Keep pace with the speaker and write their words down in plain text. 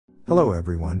Hello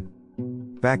everyone.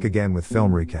 Back again with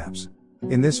film recaps.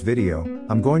 In this video,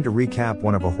 I'm going to recap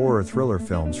one of a horror thriller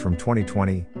films from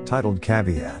 2020, titled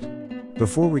Caveat.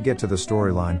 Before we get to the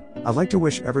storyline, I'd like to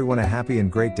wish everyone a happy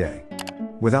and great day.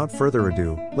 Without further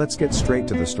ado, let's get straight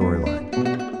to the storyline.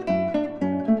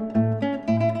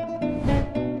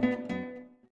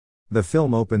 The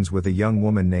film opens with a young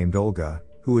woman named Olga,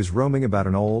 who is roaming about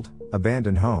an old,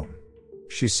 abandoned home.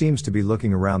 She seems to be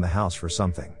looking around the house for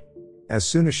something. As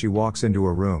soon as she walks into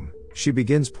a room, she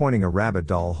begins pointing a rabbit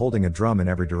doll holding a drum in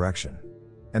every direction.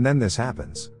 And then this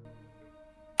happens.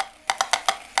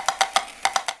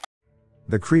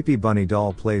 The creepy bunny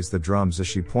doll plays the drums as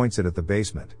she points it at the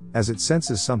basement, as it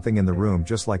senses something in the room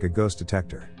just like a ghost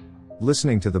detector.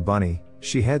 Listening to the bunny,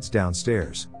 she heads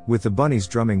downstairs, with the bunny's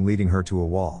drumming leading her to a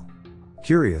wall.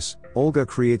 Curious, Olga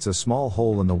creates a small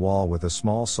hole in the wall with a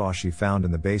small saw she found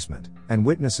in the basement, and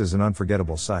witnesses an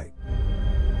unforgettable sight.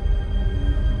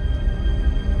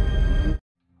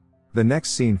 The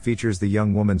next scene features the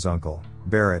young woman's uncle,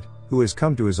 Barrett, who has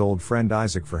come to his old friend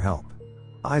Isaac for help.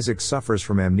 Isaac suffers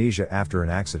from amnesia after an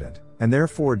accident, and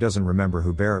therefore doesn't remember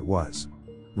who Barrett was.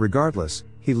 Regardless,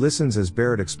 he listens as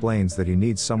Barrett explains that he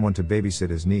needs someone to babysit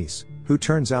his niece, who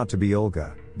turns out to be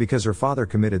Olga, because her father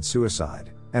committed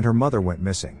suicide, and her mother went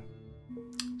missing.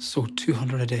 So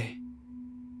 200 a day.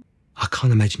 I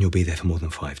can't imagine you'll be there for more than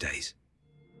 5 days.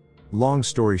 Long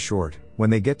story short, when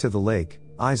they get to the lake,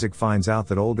 Isaac finds out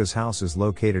that Olga's house is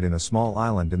located in a small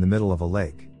island in the middle of a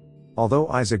lake. Although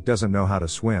Isaac doesn't know how to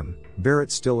swim,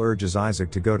 Barrett still urges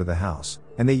Isaac to go to the house,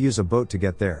 and they use a boat to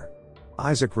get there.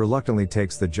 Isaac reluctantly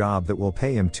takes the job that will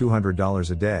pay him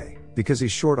 $200 a day, because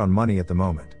he's short on money at the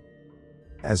moment.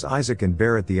 As Isaac and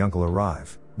Barrett the uncle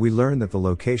arrive, we learn that the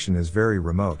location is very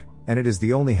remote, and it is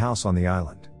the only house on the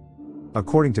island.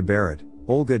 According to Barrett,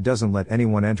 Olga doesn't let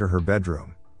anyone enter her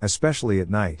bedroom, especially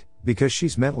at night, because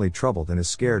she's mentally troubled and is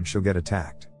scared she'll get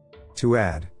attacked. To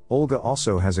add, Olga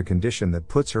also has a condition that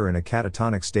puts her in a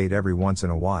catatonic state every once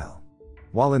in a while.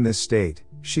 While in this state,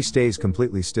 she stays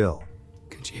completely still.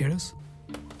 Could you hear us?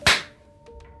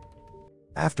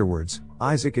 Afterwards,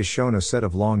 Isaac is shown a set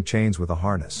of long chains with a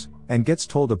harness, and gets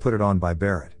told to put it on by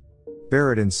Barrett.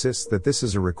 Barrett insists that this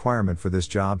is a requirement for this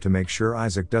job to make sure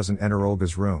Isaac doesn't enter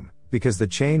Olga's room, because the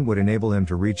chain would enable him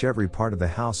to reach every part of the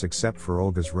house except for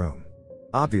Olga's room.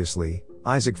 Obviously,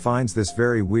 Isaac finds this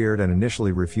very weird and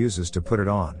initially refuses to put it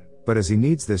on, but as he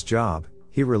needs this job,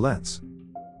 he relents.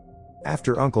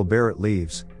 After Uncle Barrett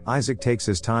leaves, Isaac takes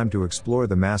his time to explore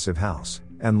the massive house,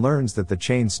 and learns that the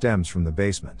chain stems from the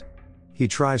basement. He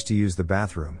tries to use the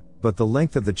bathroom, but the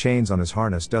length of the chains on his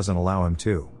harness doesn't allow him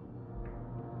to.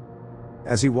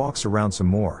 As he walks around some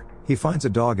more, he finds a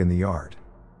dog in the yard.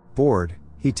 Bored,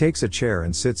 he takes a chair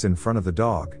and sits in front of the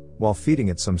dog, while feeding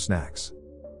it some snacks.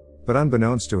 But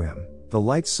unbeknownst to him, the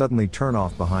lights suddenly turn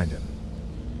off behind him.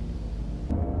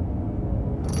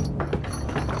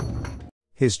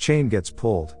 His chain gets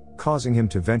pulled, causing him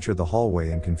to venture the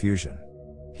hallway in confusion.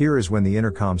 Here is when the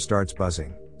intercom starts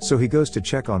buzzing, so he goes to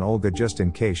check on Olga just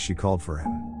in case she called for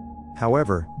him.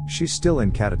 However, she's still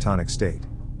in catatonic state.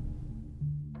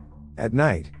 At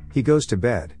night, he goes to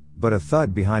bed, but a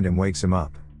thud behind him wakes him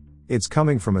up. It's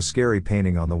coming from a scary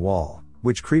painting on the wall,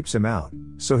 which creeps him out,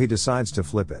 so he decides to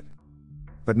flip it.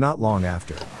 But not long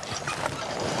after,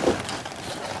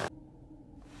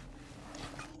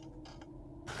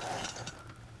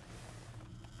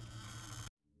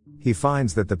 he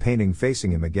finds that the painting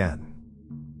facing him again.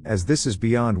 As this is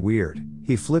beyond weird,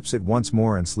 he flips it once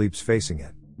more and sleeps facing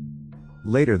it.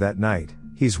 Later that night,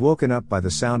 he's woken up by the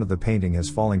sound of the painting as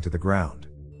falling to the ground.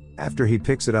 After he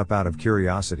picks it up out of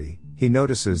curiosity, he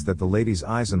notices that the lady's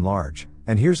eyes enlarge,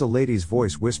 and hears a lady's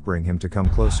voice whispering him to come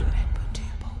closer.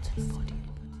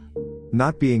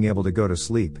 Not being able to go to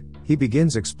sleep, he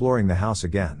begins exploring the house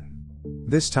again.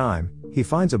 This time, he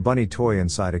finds a bunny toy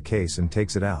inside a case and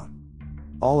takes it out.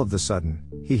 All of the sudden,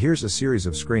 he hears a series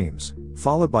of screams,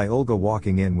 followed by Olga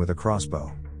walking in with a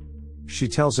crossbow. She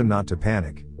tells him not to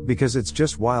panic, because it's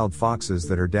just wild foxes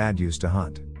that her dad used to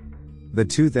hunt. The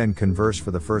two then converse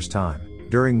for the first time,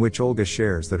 during which Olga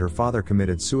shares that her father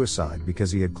committed suicide because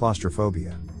he had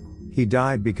claustrophobia. He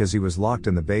died because he was locked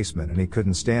in the basement and he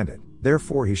couldn't stand it,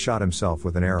 therefore he shot himself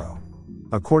with an arrow.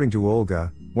 According to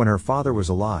Olga, when her father was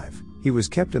alive, he was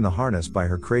kept in the harness by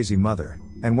her crazy mother,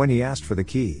 and when he asked for the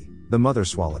key, the mother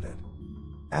swallowed it.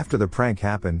 After the prank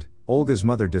happened, Olga's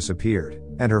mother disappeared,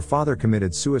 and her father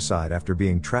committed suicide after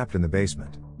being trapped in the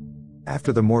basement.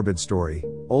 After the morbid story,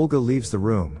 Olga leaves the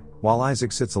room, while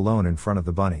Isaac sits alone in front of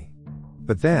the bunny.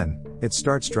 But then, it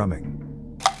starts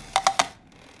drumming.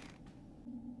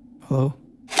 Hello?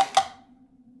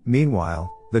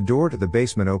 Meanwhile, the door to the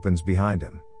basement opens behind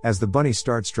him, as the bunny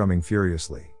starts drumming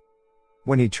furiously.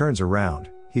 When he turns around,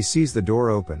 he sees the door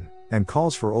open, and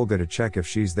calls for Olga to check if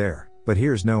she's there, but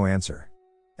hears no answer.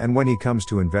 And when he comes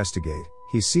to investigate,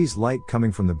 he sees light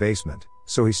coming from the basement,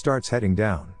 so he starts heading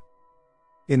down.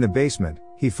 In the basement,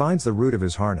 he finds the root of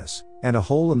his harness, and a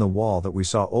hole in the wall that we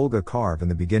saw Olga carve in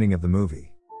the beginning of the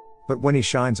movie. But when he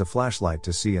shines a flashlight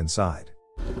to see inside,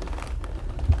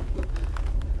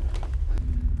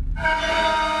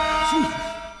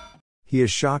 he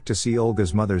is shocked to see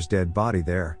Olga's mother's dead body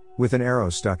there, with an arrow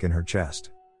stuck in her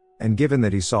chest. And given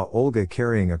that he saw Olga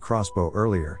carrying a crossbow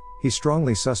earlier, he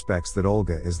strongly suspects that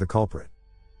Olga is the culprit.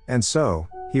 And so,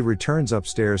 he returns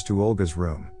upstairs to Olga's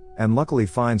room, and luckily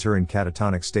finds her in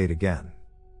catatonic state again.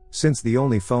 Since the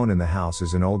only phone in the house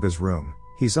is in Olga's room,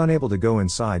 he's unable to go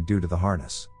inside due to the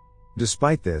harness.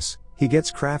 Despite this, he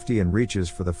gets crafty and reaches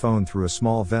for the phone through a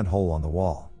small vent hole on the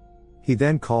wall. He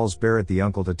then calls Barrett the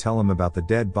uncle to tell him about the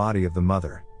dead body of the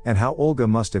mother, and how Olga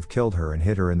must have killed her and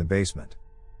hid her in the basement.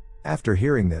 After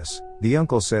hearing this, the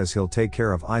uncle says he'll take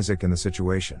care of Isaac in the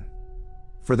situation.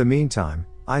 For the meantime,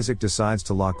 Isaac decides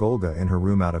to lock Olga in her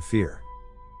room out of fear.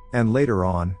 And later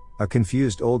on, a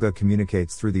confused Olga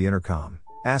communicates through the intercom,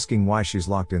 asking why she's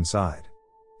locked inside.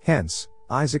 Hence,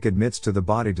 Isaac admits to the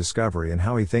body discovery and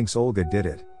how he thinks Olga did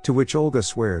it, to which Olga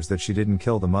swears that she didn't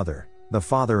kill the mother, the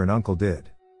father and uncle did.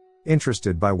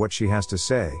 Interested by what she has to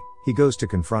say, he goes to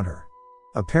confront her.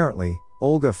 Apparently,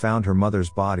 Olga found her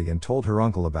mother's body and told her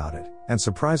uncle about it, and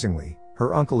surprisingly,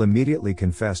 her uncle immediately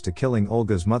confessed to killing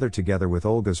Olga's mother together with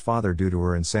Olga's father due to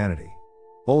her insanity.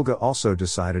 Olga also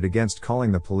decided against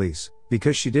calling the police,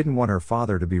 because she didn't want her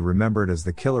father to be remembered as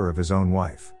the killer of his own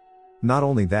wife. Not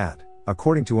only that,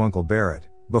 according to Uncle Barrett,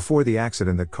 before the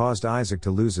accident that caused Isaac to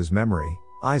lose his memory,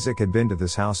 Isaac had been to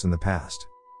this house in the past.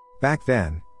 Back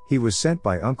then, he was sent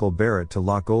by Uncle Barrett to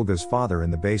lock Olga's father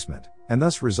in the basement, and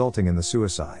thus resulting in the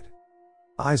suicide.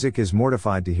 Isaac is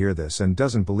mortified to hear this and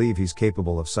doesn't believe he's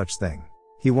capable of such thing.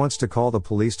 He wants to call the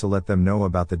police to let them know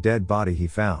about the dead body he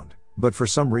found, but for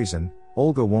some reason,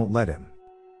 Olga won't let him.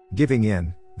 Giving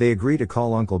in, they agree to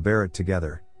call Uncle Barrett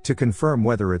together, to confirm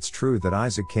whether it's true that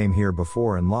Isaac came here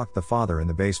before and locked the father in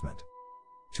the basement.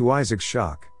 To Isaac's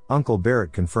shock, Uncle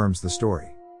Barrett confirms the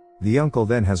story. The uncle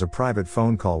then has a private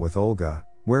phone call with Olga,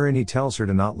 wherein he tells her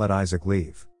to not let Isaac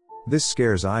leave. This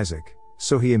scares Isaac,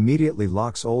 so he immediately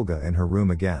locks Olga in her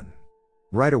room again.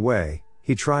 Right away,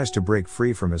 he tries to break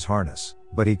free from his harness,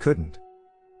 but he couldn't.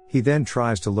 He then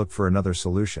tries to look for another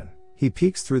solution. He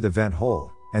peeks through the vent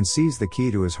hole, and sees the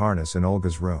key to his harness in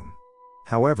Olga's room.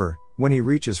 However, when he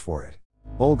reaches for it,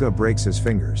 Olga breaks his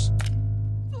fingers.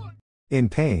 In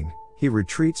pain, he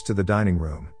retreats to the dining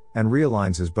room, and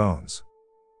realigns his bones.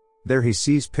 There he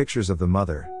sees pictures of the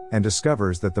mother, and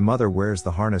discovers that the mother wears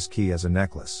the harness key as a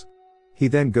necklace. He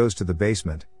then goes to the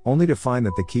basement, only to find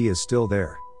that the key is still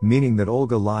there, meaning that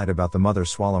Olga lied about the mother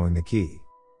swallowing the key.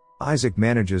 Isaac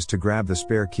manages to grab the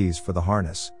spare keys for the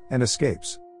harness, and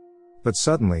escapes. But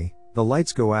suddenly, the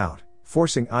lights go out,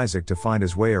 forcing Isaac to find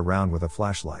his way around with a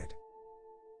flashlight.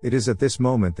 It is at this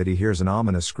moment that he hears an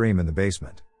ominous scream in the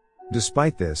basement.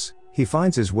 Despite this, he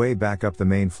finds his way back up the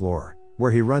main floor,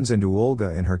 where he runs into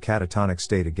Olga in her catatonic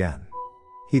state again.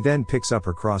 He then picks up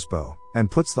her crossbow, and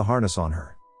puts the harness on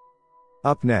her.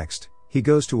 Up next, he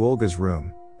goes to Olga's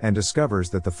room, and discovers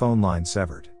that the phone line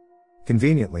severed.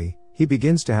 Conveniently, he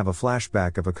begins to have a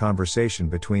flashback of a conversation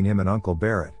between him and Uncle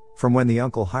Barrett, from when the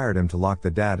uncle hired him to lock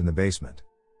the dad in the basement.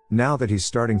 Now that he's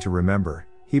starting to remember,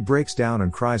 he breaks down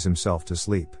and cries himself to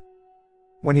sleep.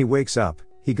 When he wakes up,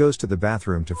 he goes to the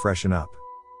bathroom to freshen up.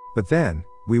 But then,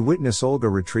 we witness Olga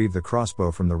retrieve the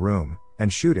crossbow from the room,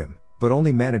 and shoot him, but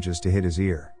only manages to hit his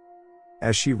ear.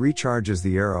 As she recharges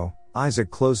the arrow,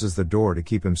 Isaac closes the door to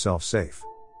keep himself safe.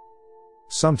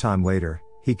 Sometime later,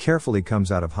 he carefully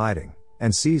comes out of hiding,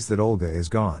 and sees that Olga is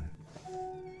gone.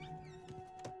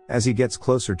 As he gets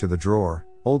closer to the drawer,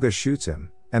 Olga shoots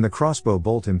him, and the crossbow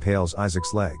bolt impales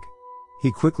Isaac's leg.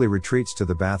 He quickly retreats to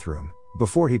the bathroom,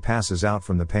 before he passes out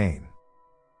from the pain.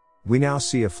 We now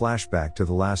see a flashback to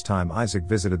the last time Isaac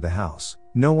visited the house.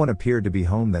 No one appeared to be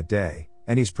home that day,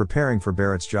 and he's preparing for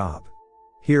Barrett's job.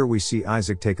 Here we see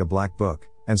Isaac take a black book,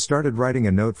 and started writing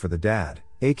a note for the dad,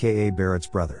 aka Barrett's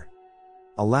brother.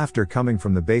 A laughter coming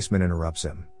from the basement interrupts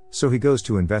him, so he goes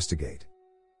to investigate.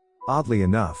 Oddly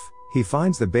enough, he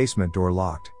finds the basement door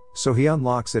locked, so he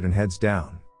unlocks it and heads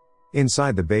down.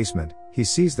 Inside the basement, he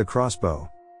sees the crossbow.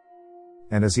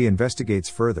 And as he investigates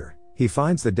further, he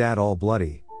finds the dad all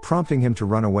bloody, prompting him to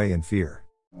run away in fear.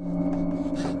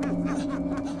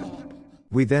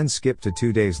 We then skip to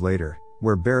 2 days later,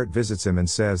 where Barrett visits him and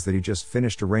says that he just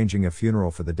finished arranging a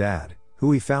funeral for the dad,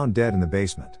 who he found dead in the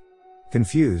basement.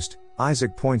 Confused,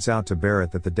 Isaac points out to Barrett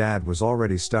that the dad was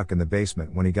already stuck in the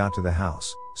basement when he got to the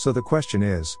house, so the question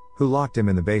is, who locked him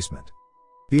in the basement?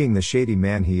 Being the shady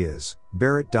man he is,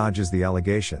 Barrett dodges the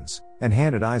allegations, and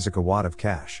handed Isaac a wad of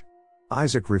cash.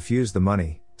 Isaac refused the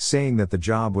money, saying that the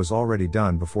job was already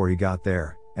done before he got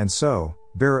there, and so,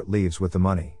 Barrett leaves with the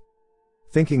money.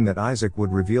 Thinking that Isaac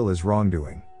would reveal his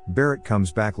wrongdoing, Barrett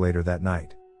comes back later that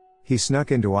night. He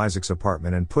snuck into Isaac's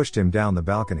apartment and pushed him down the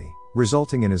balcony,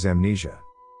 resulting in his amnesia.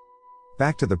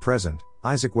 Back to the present,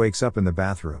 Isaac wakes up in the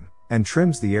bathroom, and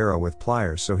trims the arrow with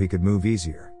pliers so he could move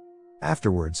easier.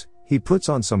 Afterwards, he puts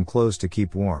on some clothes to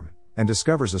keep warm, and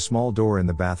discovers a small door in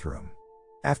the bathroom.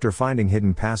 After finding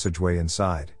hidden passageway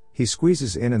inside, he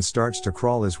squeezes in and starts to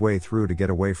crawl his way through to get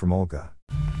away from Olga.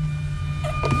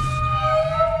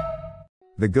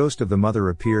 The ghost of the mother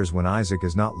appears when Isaac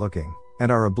is not looking,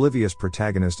 and our oblivious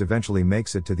protagonist eventually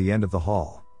makes it to the end of the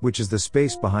hall, which is the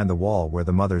space behind the wall where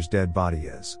the mother's dead body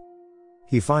is.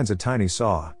 He finds a tiny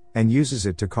saw, and uses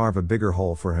it to carve a bigger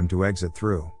hole for him to exit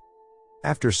through.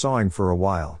 After sawing for a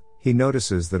while, he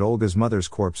notices that Olga's mother's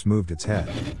corpse moved its head.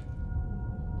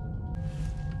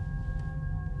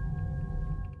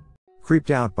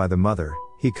 Creeped out by the mother,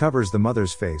 he covers the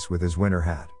mother's face with his winter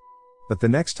hat. But the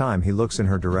next time he looks in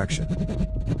her direction,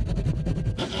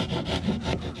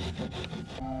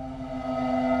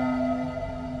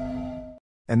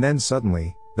 and then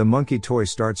suddenly, the monkey toy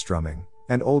starts drumming,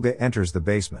 and Olga enters the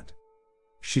basement.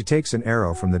 She takes an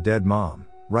arrow from the dead mom,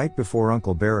 right before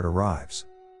Uncle Barrett arrives.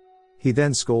 He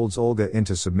then scolds Olga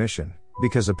into submission,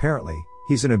 because apparently,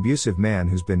 he's an abusive man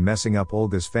who's been messing up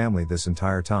Olga's family this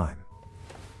entire time.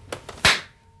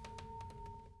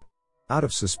 Out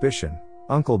of suspicion,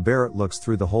 Uncle Barrett looks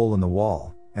through the hole in the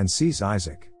wall, and sees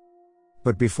Isaac.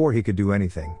 But before he could do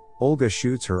anything, Olga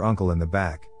shoots her uncle in the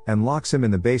back, and locks him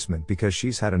in the basement because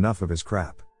she's had enough of his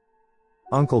crap.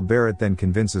 Uncle Barrett then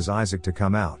convinces Isaac to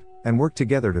come out, and work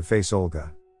together to face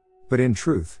Olga. But in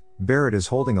truth, Barrett is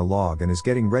holding a log and is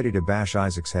getting ready to bash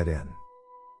Isaac's head in.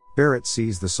 Barrett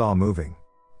sees the saw moving,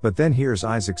 but then hears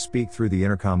Isaac speak through the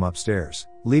intercom upstairs,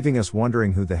 leaving us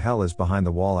wondering who the hell is behind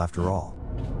the wall after all.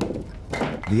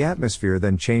 The atmosphere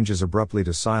then changes abruptly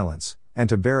to silence, and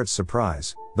to Barrett's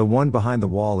surprise, the one behind the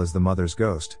wall is the mother's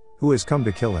ghost, who has come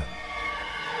to kill him.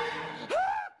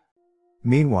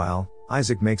 Meanwhile,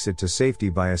 Isaac makes it to safety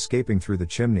by escaping through the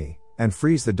chimney, and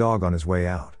frees the dog on his way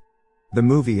out. The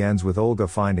movie ends with Olga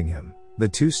finding him. The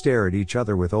two stare at each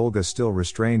other with Olga still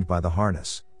restrained by the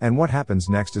harness, and what happens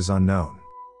next is unknown.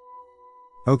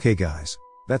 Okay guys,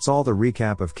 that's all the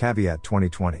recap of Caveat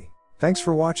 2020. Thanks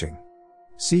for watching.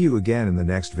 See you again in the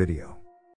next video.